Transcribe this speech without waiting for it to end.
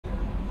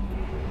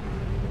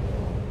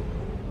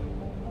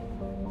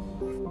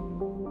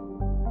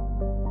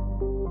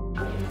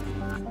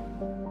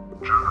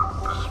Journal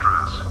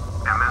Distress.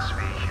 MSV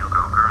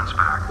Hugo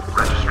Gernsback.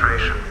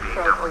 Registration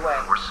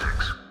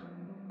BW46.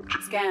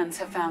 Scans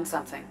have found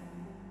something.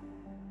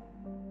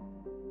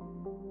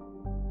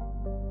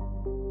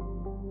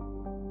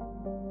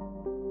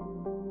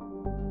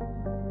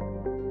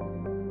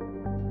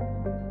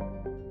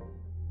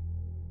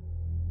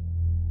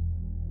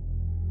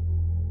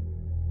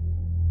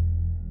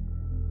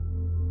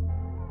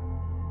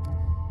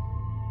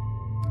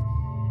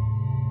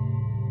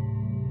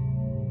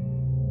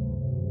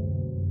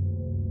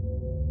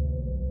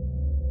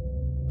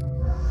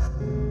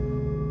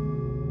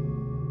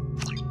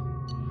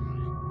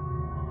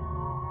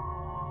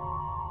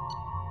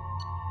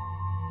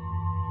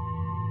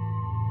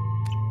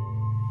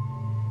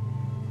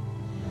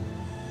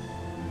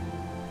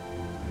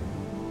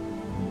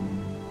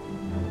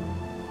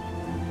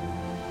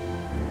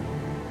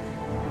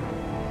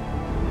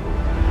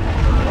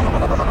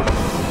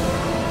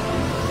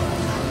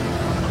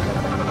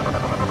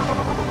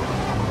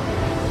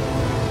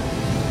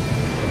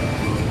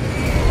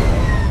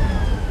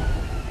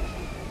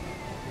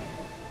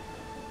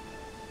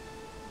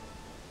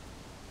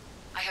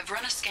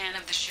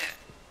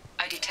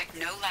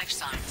 No life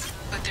signs,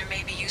 but there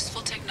may be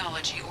useful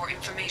technology or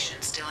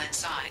information still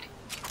inside.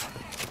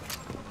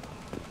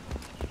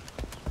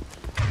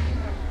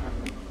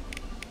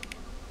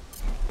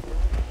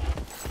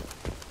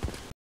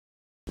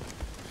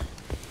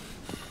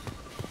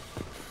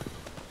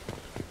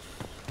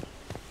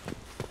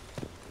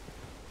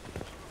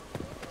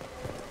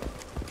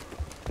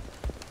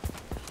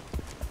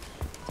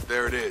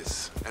 There it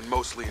is, and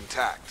mostly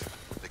intact.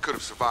 They could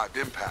have survived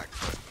impact,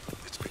 but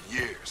it's been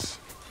years.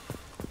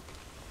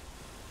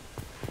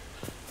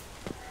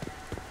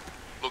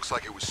 Looks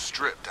like it was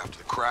stripped after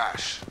the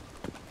crash.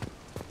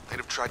 They'd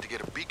have tried to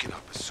get a beacon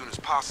up as soon as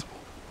possible.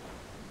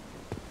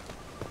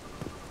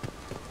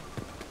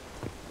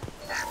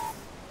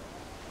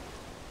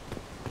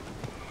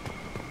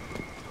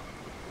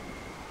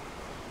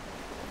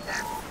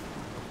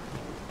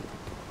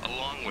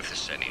 Along with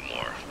this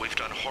anymore. We've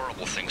done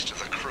horrible things to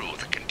the crew.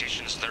 The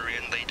conditions they're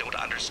in, they don't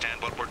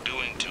understand what we're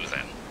doing to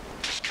them.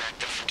 Distract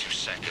them for 2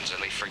 seconds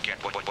and they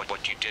forget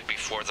what you did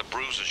before the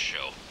bruises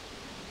show.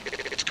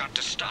 It's got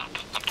to stop.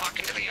 I'm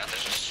talking to the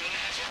others as soon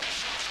as...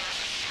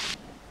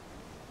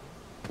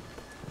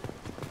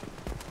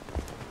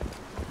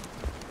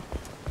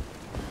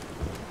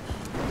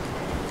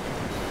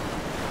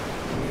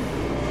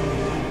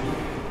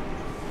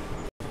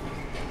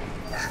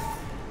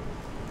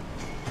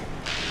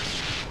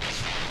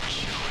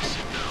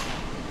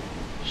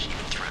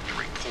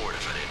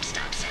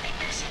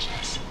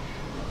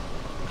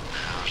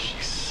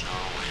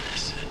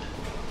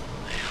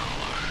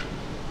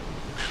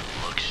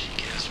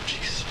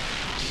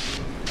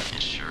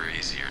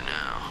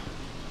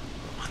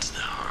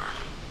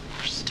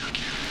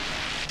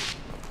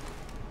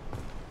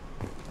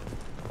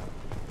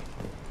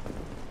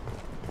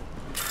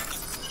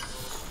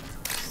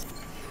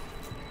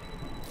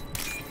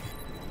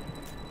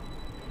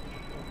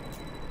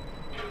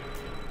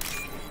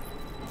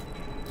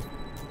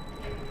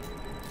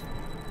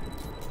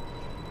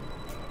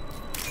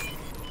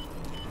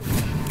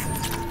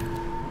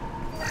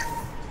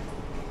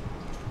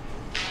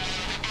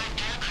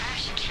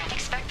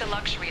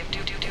 luxury of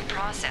due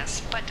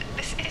process, but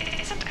this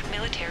isn't a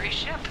military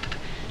ship.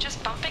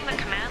 Just bumping the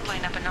command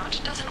line up a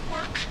notch doesn't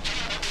work.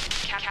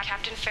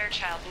 Captain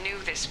Fairchild knew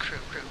this crew.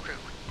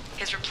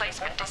 His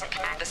replacement doesn't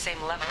command the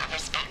same level of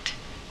respect.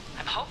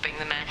 I'm hoping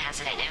the man has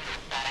it in him.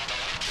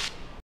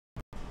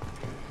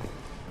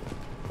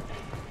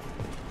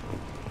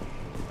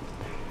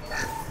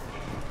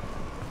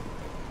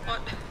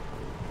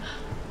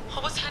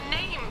 What was her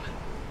name?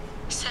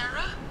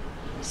 Sarah?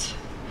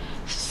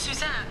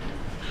 Suzanne?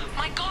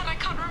 My God, I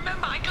can't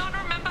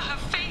remember her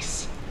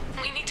face.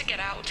 We need to get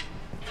out.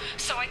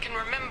 So I can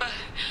remember,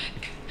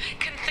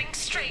 can think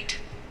straight.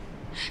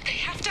 They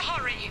have to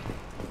hurry.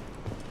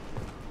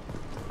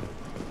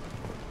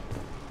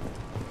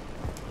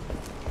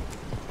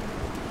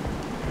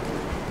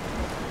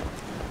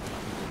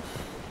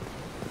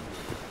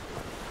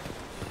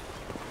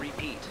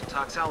 Repeat,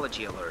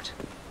 toxology alert.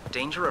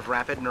 Danger of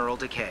rapid neural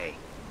decay.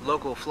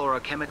 Local flora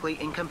chemically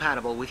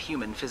incompatible with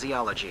human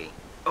physiology.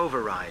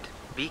 Override.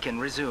 Beacon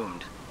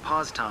resumed.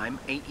 Pause time,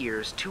 8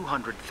 years,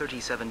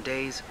 237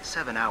 days,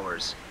 7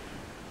 hours.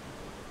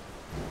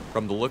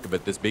 From the look of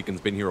it, this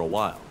beacon's been here a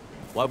while.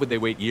 Why would they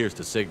wait years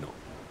to signal?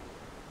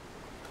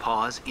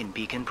 Pause in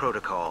beacon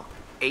protocol.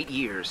 8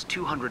 years,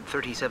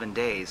 237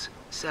 days,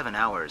 7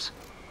 hours.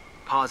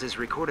 Pause is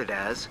recorded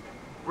as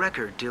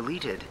record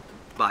deleted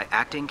by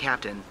Acting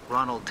Captain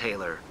Ronald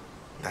Taylor.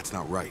 That's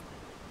not right.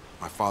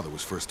 My father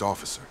was first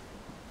officer.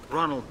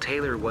 Ronald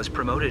Taylor was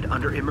promoted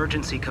under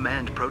emergency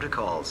command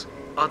protocols.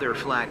 Other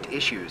flagged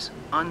issues: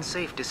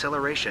 unsafe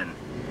deceleration,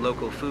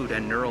 local food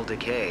and neural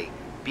decay,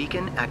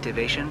 beacon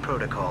activation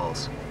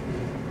protocols.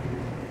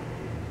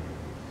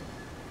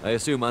 I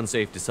assume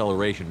unsafe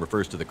deceleration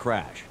refers to the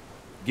crash.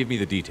 Give me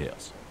the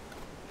details.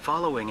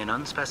 Following an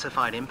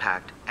unspecified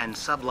impact and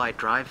sublight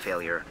drive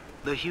failure,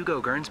 The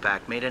Hugo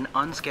Gernsback made an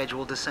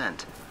unscheduled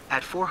descent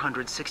at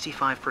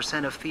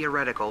 465% of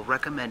theoretical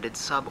recommended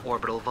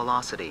suborbital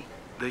velocity.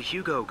 The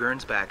Hugo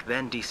Gernsback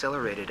then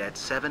decelerated at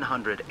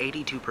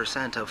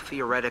 782% of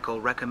theoretical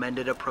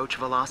recommended approach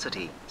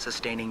velocity,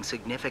 sustaining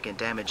significant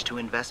damage to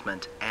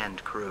investment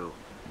and crew.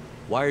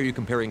 Why are you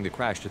comparing the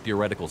crash to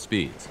theoretical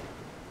speeds?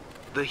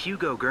 The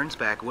Hugo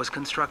Gernsback was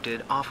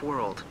constructed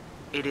off-world.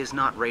 It is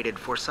not rated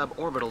for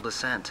suborbital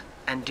descent,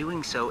 and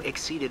doing so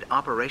exceeded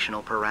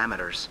operational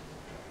parameters.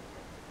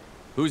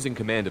 Who's in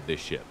command of this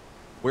ship?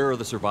 Where are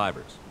the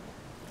survivors?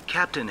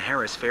 Captain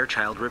Harris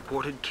Fairchild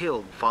reported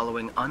killed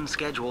following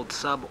unscheduled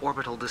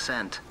suborbital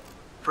descent.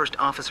 First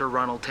Officer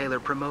Ronald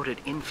Taylor promoted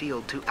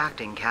in-field to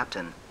acting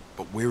captain.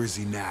 But where is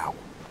he now?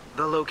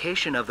 The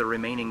location of the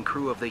remaining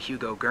crew of the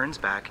Hugo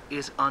Gernsback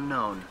is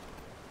unknown.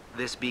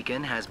 This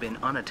beacon has been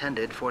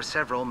unattended for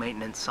several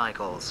maintenance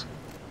cycles.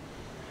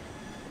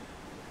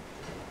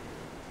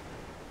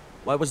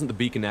 Why wasn't the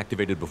beacon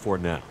activated before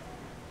now?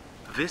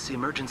 This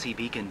emergency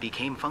beacon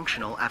became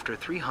functional after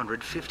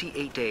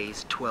 358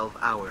 days, 12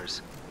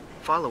 hours,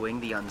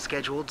 following the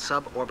unscheduled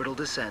suborbital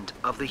descent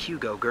of the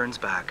Hugo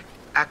Gernsback.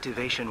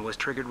 Activation was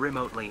triggered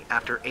remotely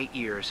after 8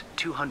 years,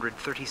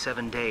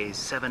 237 days,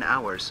 7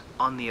 hours,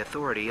 on the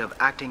authority of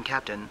Acting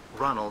Captain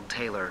Ronald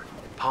Taylor.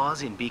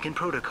 Pause in beacon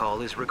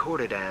protocol is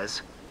recorded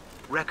as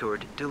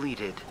record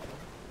deleted.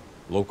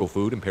 Local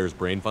food impairs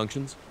brain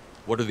functions?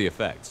 What are the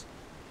effects?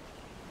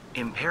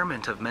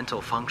 Impairment of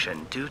mental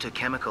function due to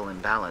chemical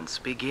imbalance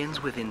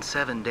begins within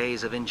 7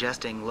 days of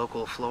ingesting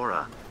local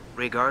flora,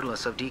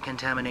 regardless of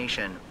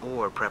decontamination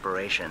or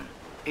preparation.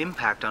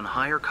 Impact on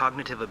higher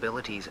cognitive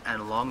abilities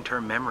and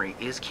long-term memory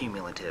is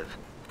cumulative,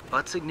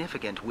 but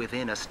significant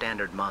within a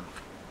standard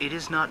month. It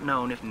is not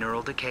known if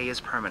neural decay is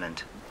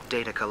permanent.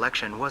 Data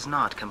collection was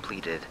not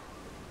completed.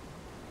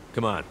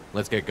 Come on,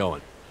 let's get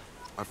going.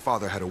 My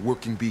father had a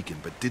working beacon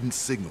but didn't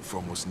signal for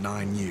almost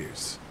 9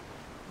 years.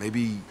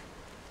 Maybe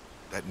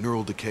that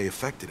neural decay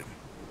affected him.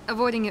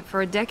 Avoiding it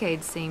for a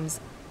decade seems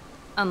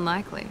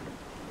unlikely.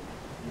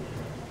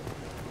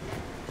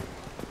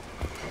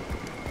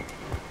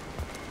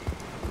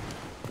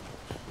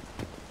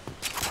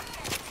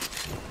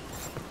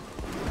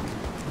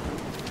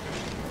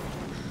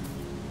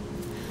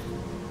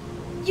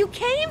 You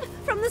came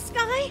from the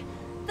sky?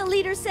 The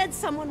leader said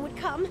someone would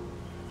come.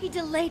 He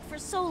delayed for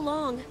so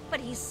long,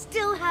 but he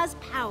still has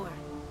power.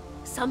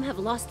 Some have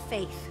lost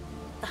faith.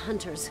 The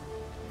hunters.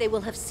 They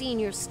will have seen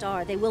your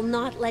star. They will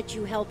not let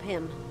you help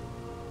him.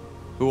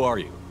 Who are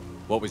you?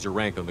 What was your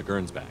rank on the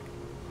Gernsback?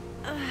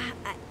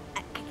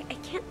 I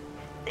can't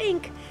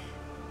think.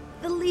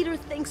 The leader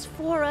thinks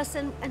for us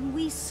and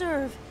we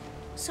serve.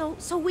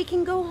 So we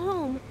can go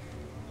home.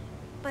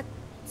 But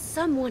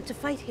some want to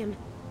fight him.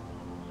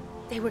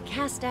 They were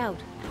cast out.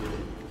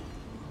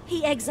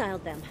 He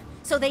exiled them.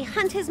 So they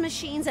hunt his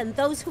machines and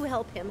those who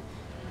help him.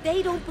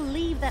 They don't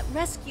believe that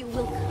rescue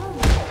will come.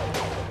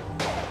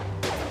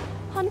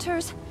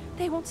 Hunters!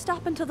 They won't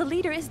stop until the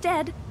leader is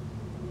dead.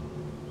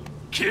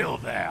 Kill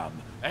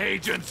them!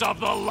 Agents of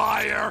the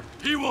liar!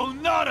 He will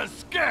not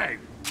escape!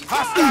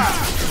 Hostile!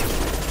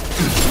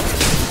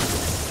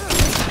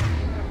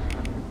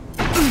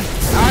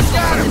 I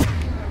got him!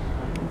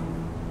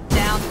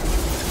 Down.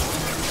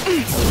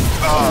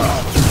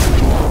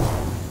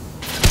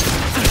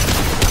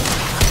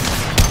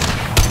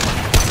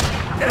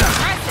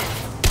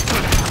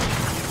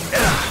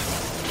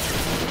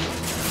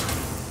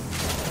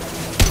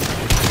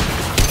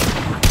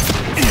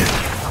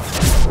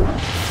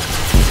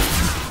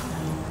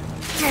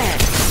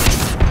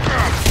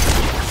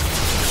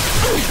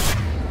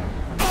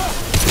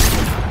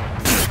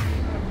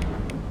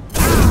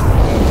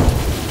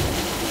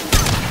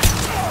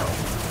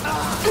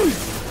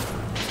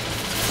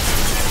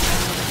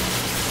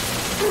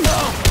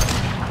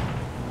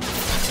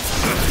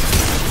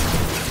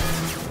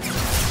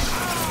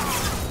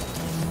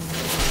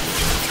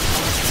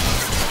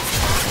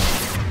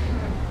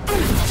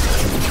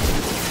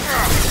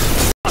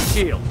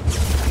 Shield!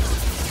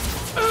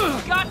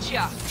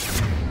 Gotcha!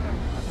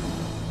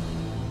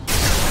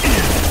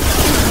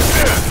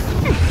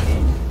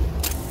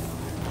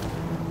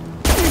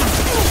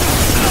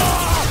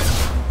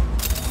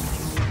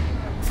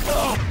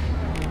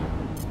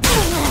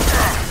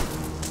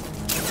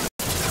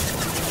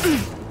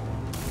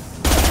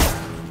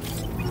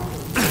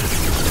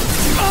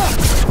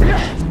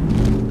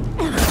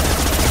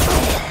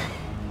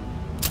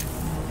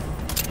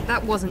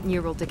 That wasn't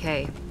neural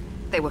decay.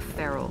 They were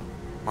feral.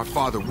 My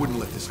father wouldn't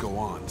let this go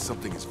on.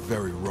 Something is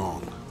very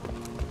wrong.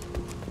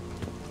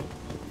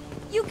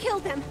 You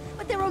killed them,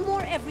 but there are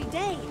more every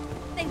day.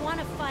 They want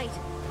to fight,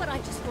 but I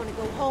just want to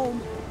go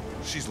home.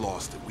 She's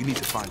lost it. We need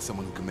to find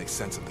someone who can make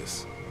sense of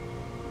this.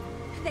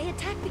 They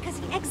attacked because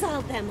he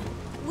exiled them.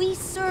 We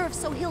serve,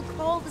 so he'll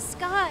call the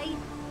sky.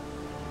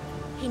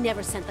 He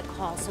never sent the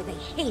call, so they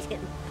hate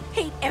him.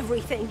 Hate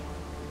everything.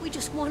 We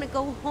just want to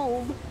go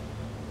home.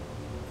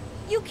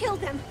 You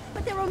killed them,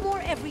 but there are more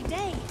every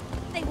day.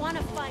 They want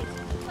to fight,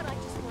 but I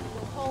just want to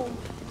go home.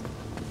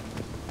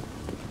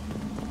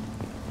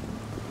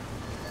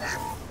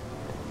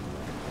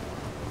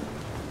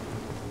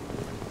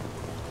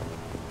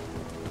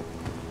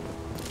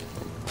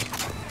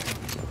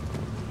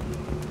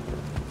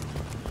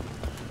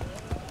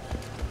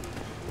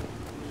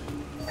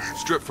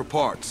 Strip for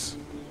parts.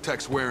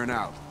 Tech's wearing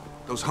out.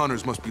 Those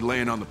hunters must be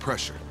laying on the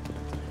pressure.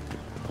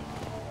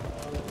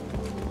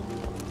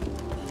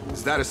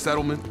 Is that a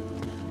settlement?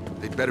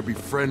 They'd better be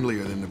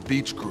friendlier than the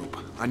beach group.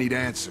 I need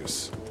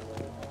answers.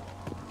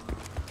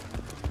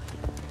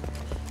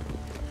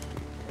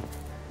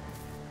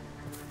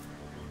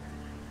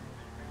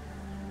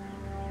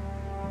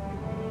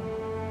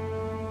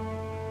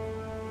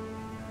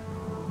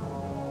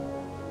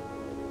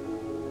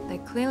 They're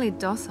clearly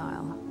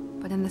docile,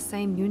 but in the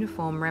same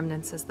uniform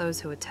remnants as those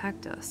who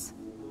attacked us.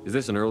 Is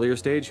this an earlier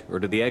stage, or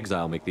did the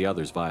exile make the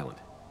others violent?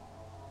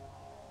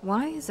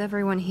 Why is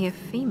everyone here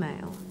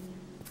female?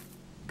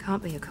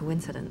 Can't be a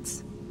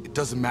coincidence. It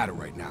doesn't matter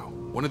right now.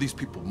 One of these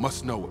people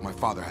must know what my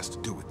father has to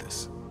do with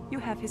this. You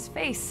have his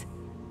face.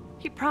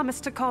 He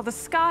promised to call the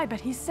sky, but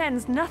he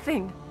sends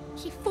nothing.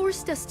 He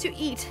forced us to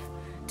eat,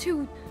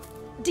 to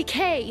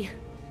decay.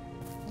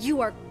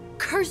 You are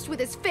cursed with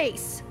his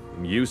face.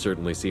 You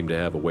certainly seem to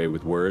have a way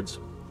with words.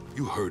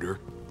 You heard her.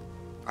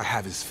 I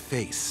have his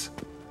face.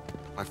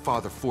 My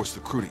father forced the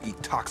crew to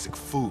eat toxic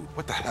food.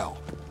 What the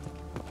hell?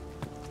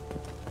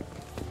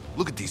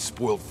 Look at these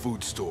spoiled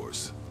food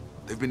stores.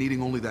 They've been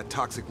eating only that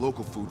toxic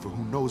local food for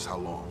who knows how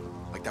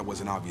long. Like that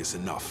wasn't obvious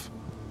enough.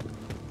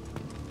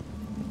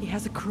 He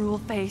has a cruel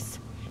face.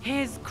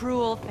 His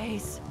cruel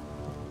face.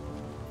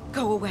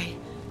 Go away.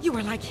 You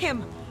are like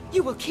him.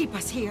 You will keep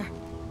us here.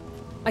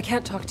 I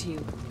can't talk to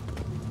you.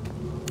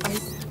 I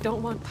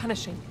don't want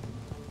punishing.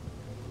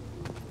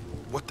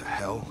 What the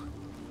hell?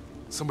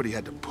 Somebody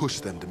had to push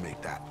them to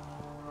make that.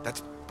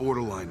 That's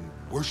borderline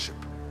worship.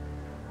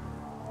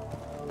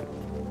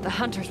 The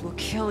hunters will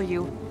kill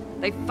you.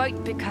 They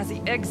fight because he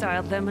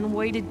exiled them and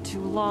waited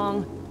too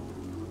long.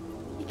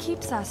 He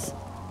keeps us,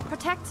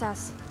 protects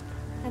us,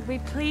 and we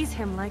please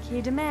him like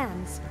he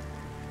demands.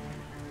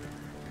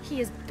 He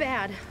is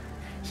bad.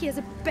 He has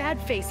a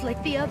bad face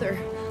like the other.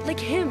 Like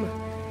him.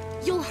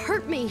 You'll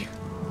hurt me.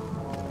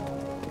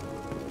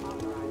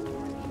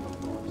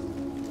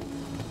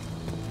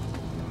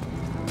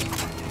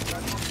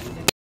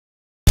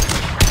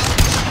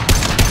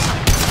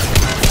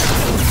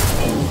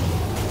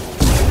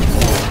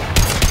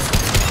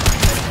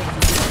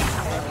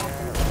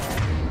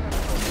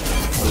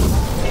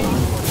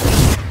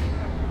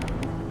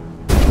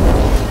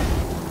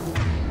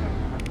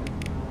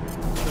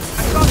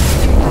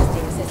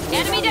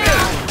 Enemy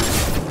down!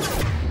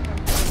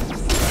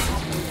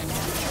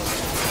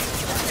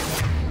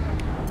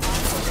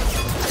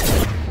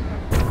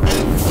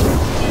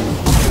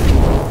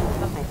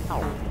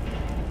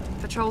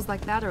 Patrols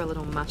like that are a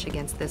little much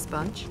against this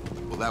bunch.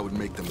 Well, that would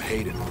make them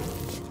hate it.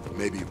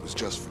 Maybe it was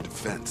just for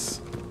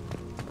defense.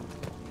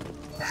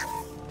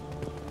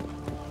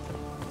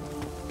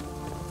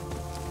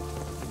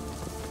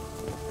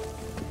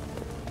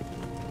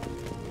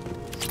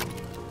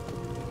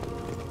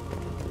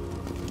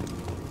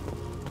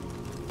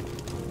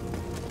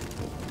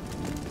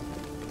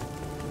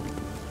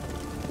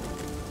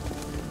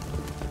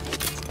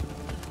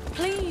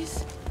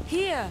 Please,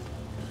 here.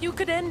 You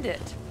could end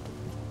it.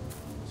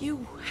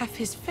 You have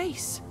his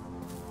face.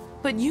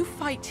 But you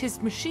fight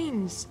his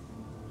machines.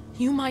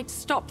 You might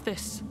stop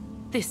this.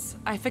 This,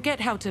 I forget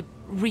how to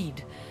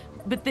read.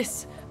 But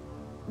this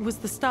was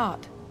the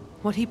start.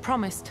 What he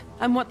promised,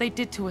 and what they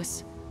did to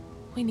us.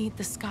 We need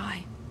the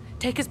sky.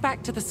 Take us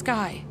back to the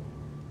sky.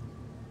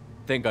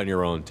 Think on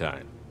your own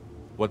time.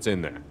 What's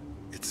in there?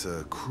 It's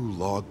a crew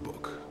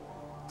logbook.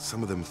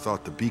 Some of them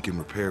thought the beacon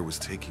repair was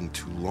taking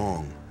too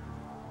long.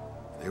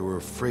 They were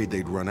afraid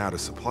they'd run out of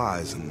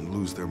supplies and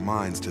lose their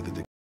minds to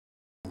the...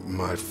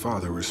 My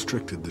father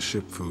restricted the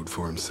ship food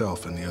for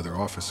himself and the other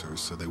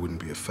officers so they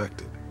wouldn't be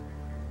affected.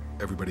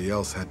 Everybody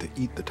else had to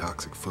eat the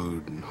toxic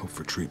food and hope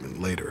for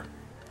treatment later.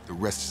 The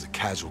rest is a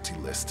casualty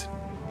list.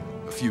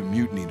 A few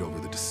mutinied over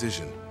the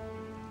decision.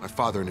 My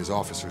father and his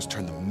officers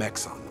turned the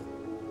mechs on them.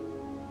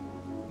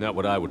 Not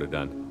what I would have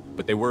done,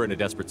 but they were in a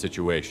desperate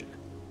situation.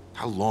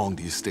 How long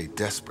do you stay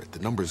desperate? The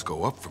numbers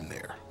go up from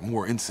there.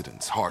 More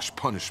incidents, harsh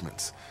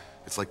punishments.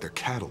 It's like they're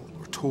cattle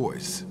or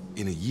toys.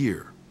 In a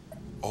year,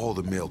 all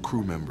the male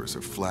crew members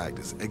are flagged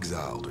as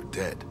exiled or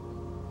dead.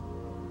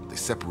 They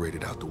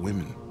separated out the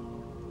women,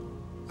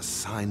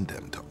 assigned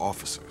them to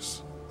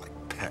officers, like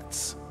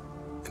pets.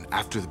 And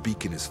after the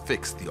beacon is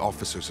fixed, the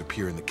officers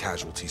appear in the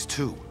casualties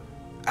too.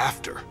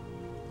 After.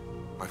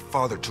 My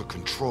father took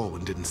control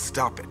and didn't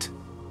stop it.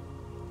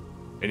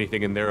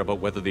 Anything in there about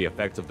whether the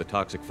effects of the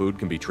toxic food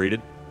can be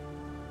treated?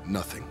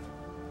 Nothing.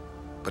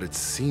 But it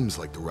seems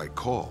like the right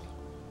call.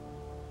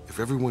 If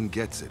everyone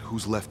gets it,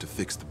 who's left to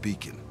fix the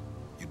beacon?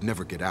 You'd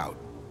never get out.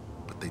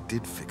 But they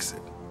did fix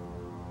it.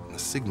 And the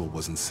signal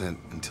wasn't sent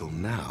until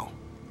now.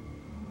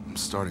 I'm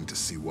starting to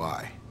see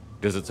why.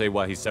 Does it say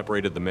why he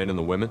separated the men and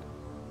the women?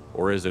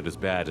 Or is it as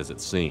bad as it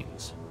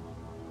seems?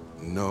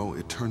 No,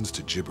 it turns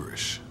to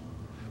gibberish.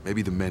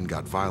 Maybe the men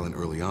got violent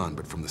early on,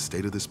 but from the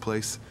state of this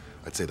place,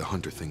 I'd say the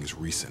Hunter thing is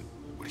recent.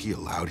 What he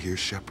allowed here,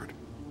 Shepard?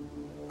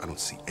 I don't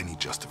see any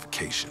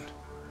justification.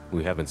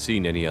 We haven't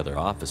seen any other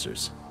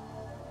officers.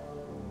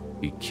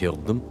 He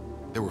killed them?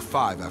 There were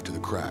 5 after the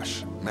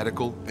crash.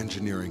 Medical,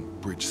 engineering,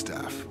 bridge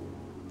staff.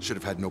 Should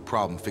have had no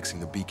problem fixing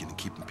the beacon and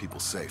keeping people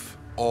safe.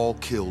 All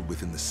killed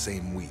within the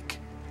same week.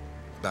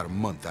 About a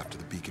month after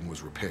the beacon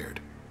was repaired.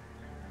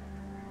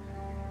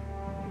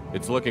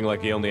 It's looking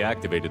like he only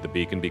activated the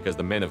beacon because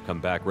the men have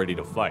come back ready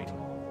to fight.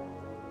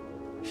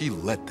 He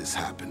let this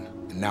happen,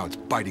 and now it's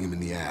biting him in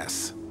the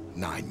ass.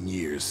 9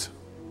 years.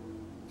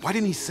 Why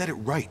didn't he set it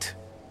right?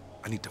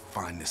 I need to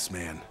find this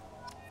man.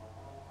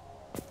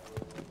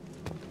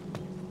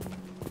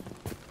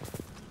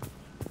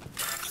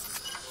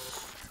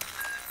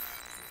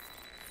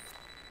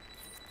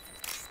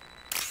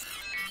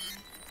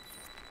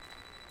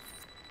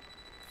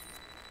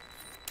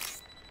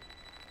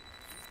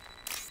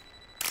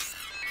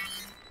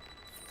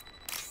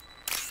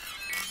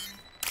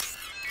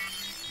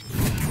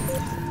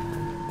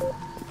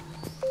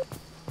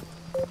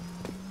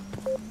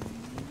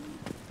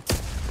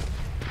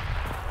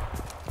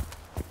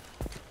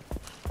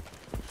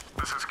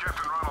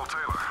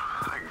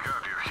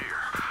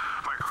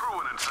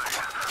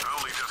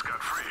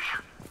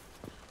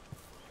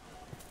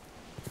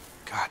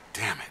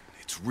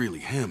 Really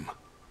him.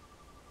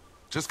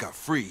 Just got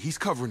free. He's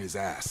covering his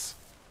ass.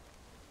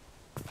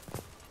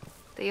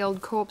 The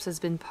old corpse has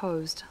been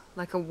posed,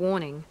 like a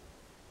warning.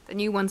 The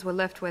new ones were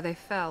left where they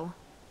fell.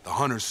 The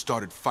hunters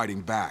started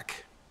fighting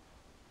back.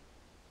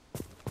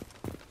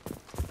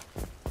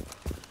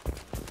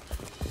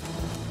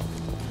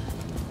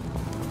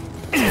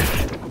 You're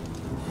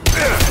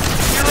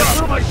up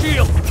for my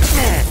shield!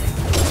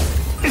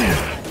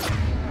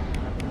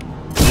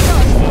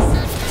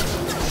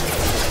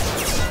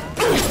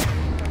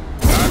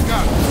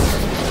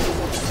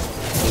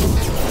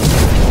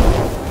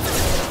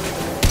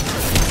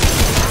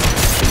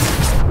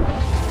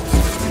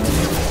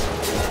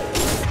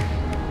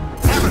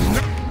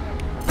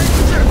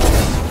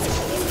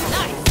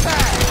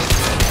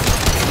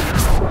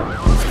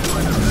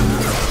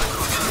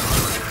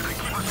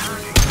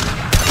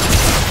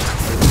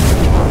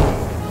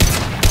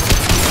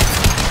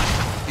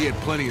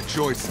 Plenty of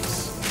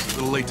choices. A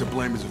little late to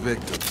blame his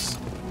victims.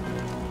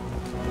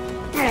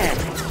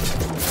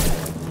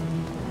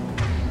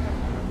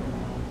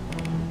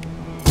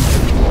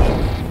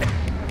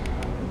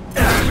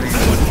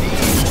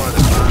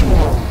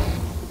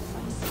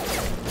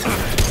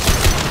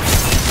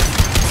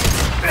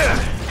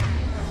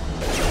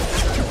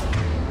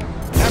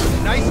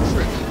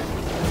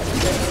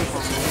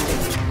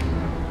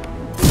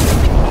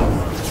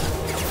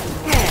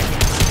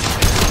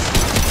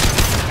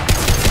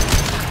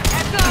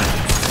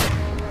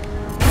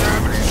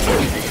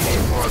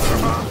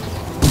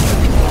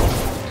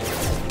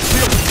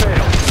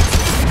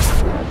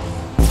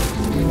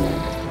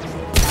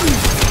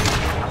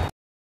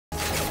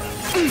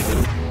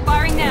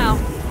 Firing now.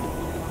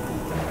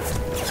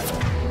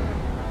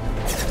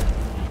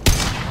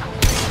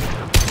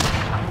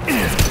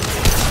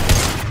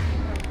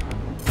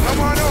 Come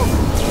on over.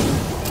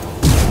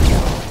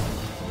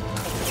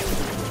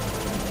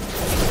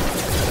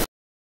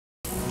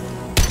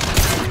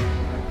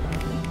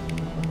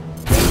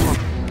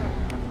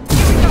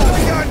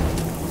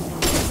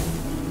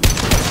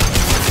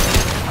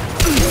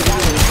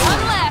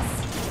 One less.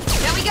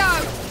 There we go.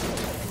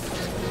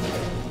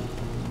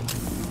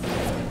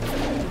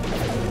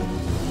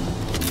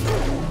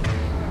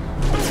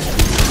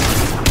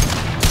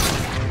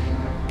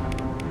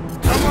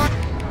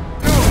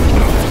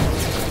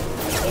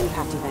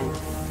 Impact event.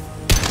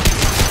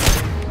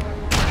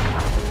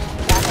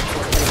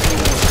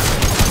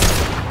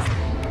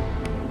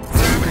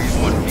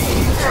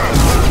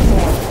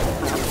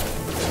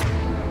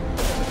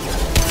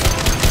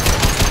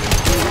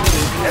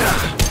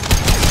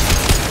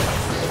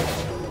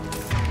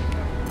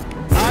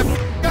 I've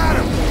got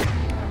him.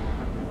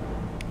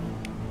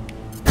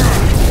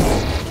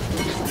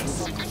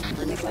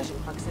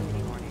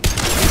 Proximity warning.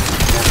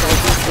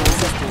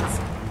 Resistance.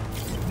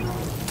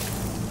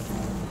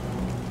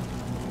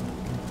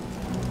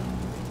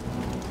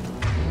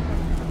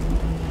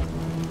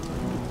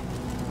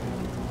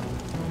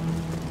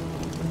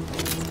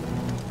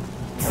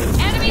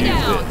 Enemy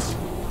down.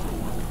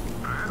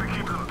 I had to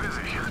keep them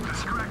busy,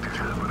 distracted,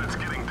 but it's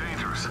getting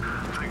dangerous.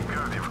 Thank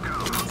God you've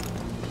come.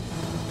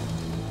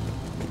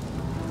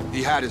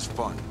 He had his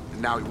fun,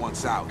 and now he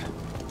wants out.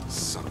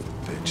 Son of a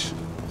bitch.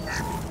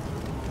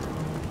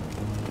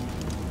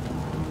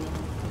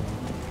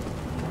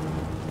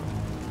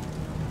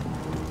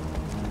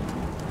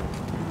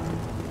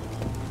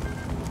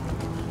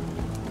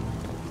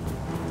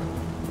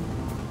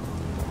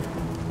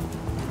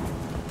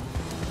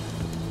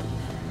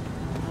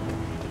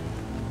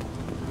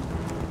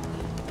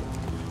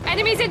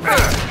 Enemies in front.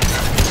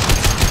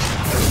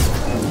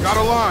 Got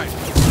a line.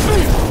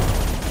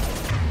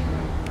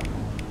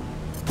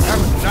 That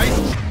was nice.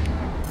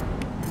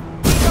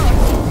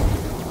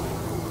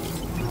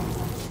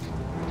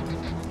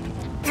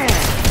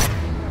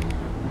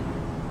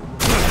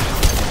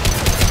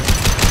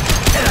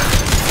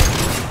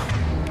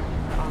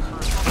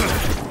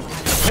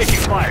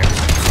 Taking fire.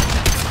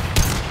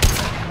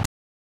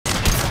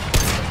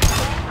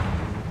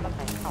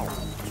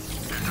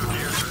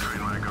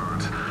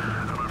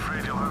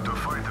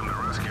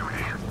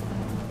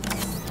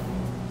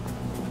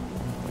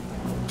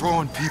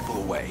 drawing people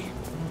away.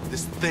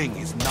 This thing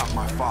is not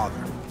my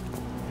father.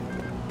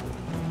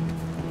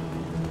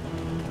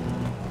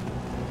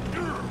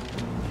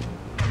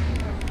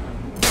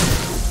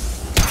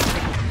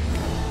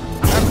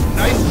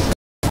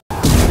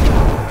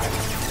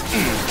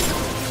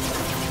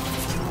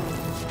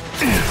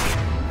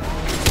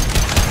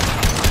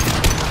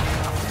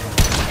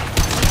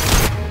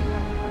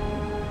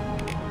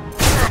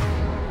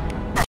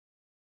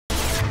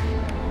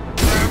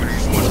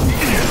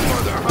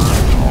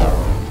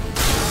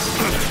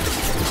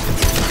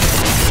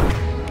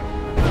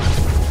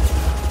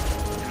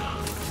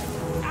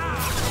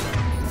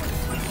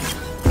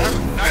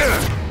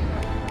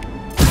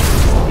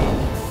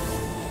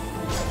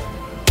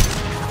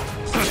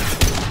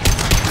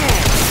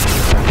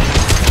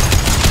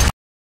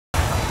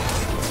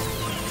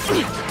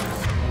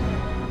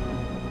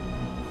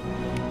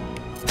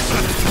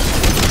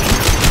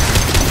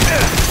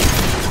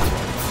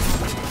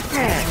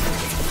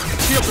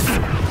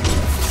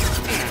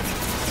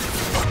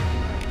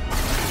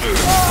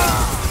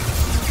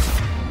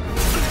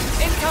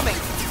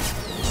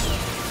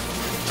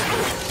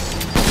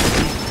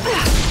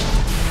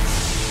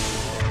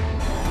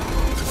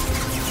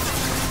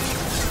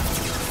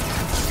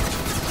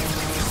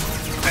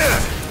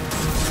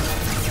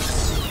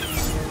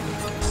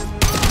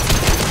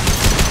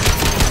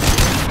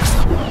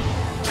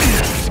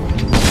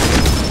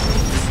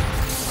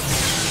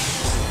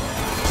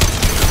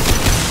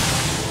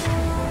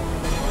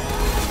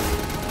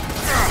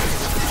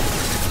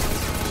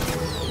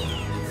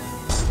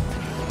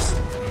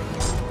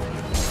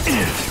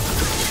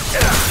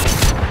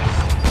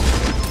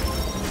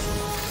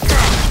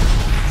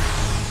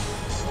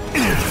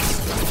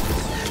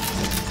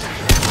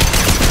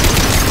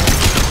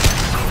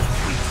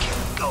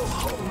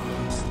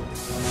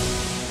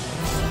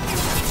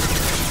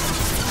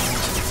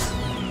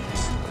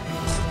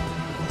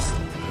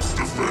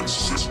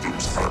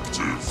 Systems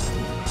active.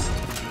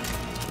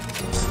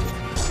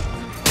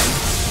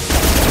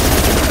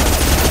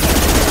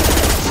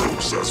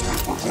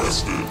 Assessment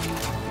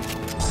requested.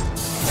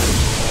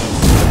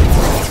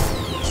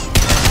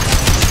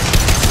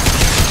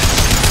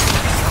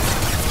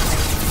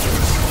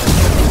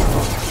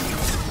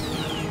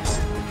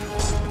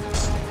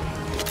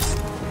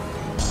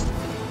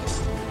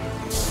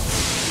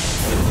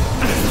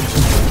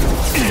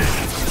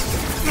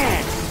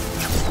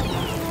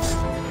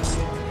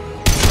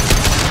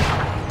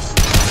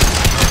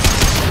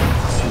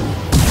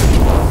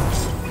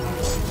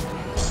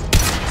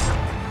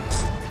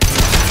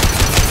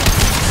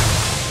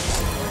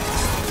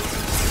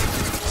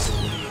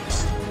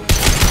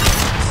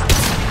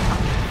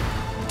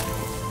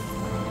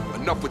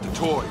 Enough with the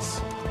toys.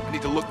 I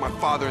need to look my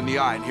father in the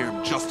eye and hear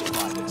him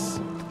justify this.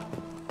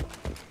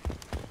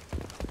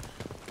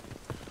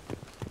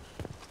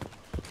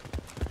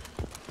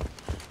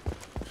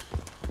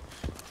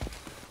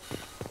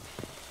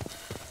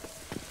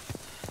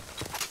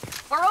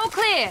 We're all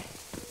clear.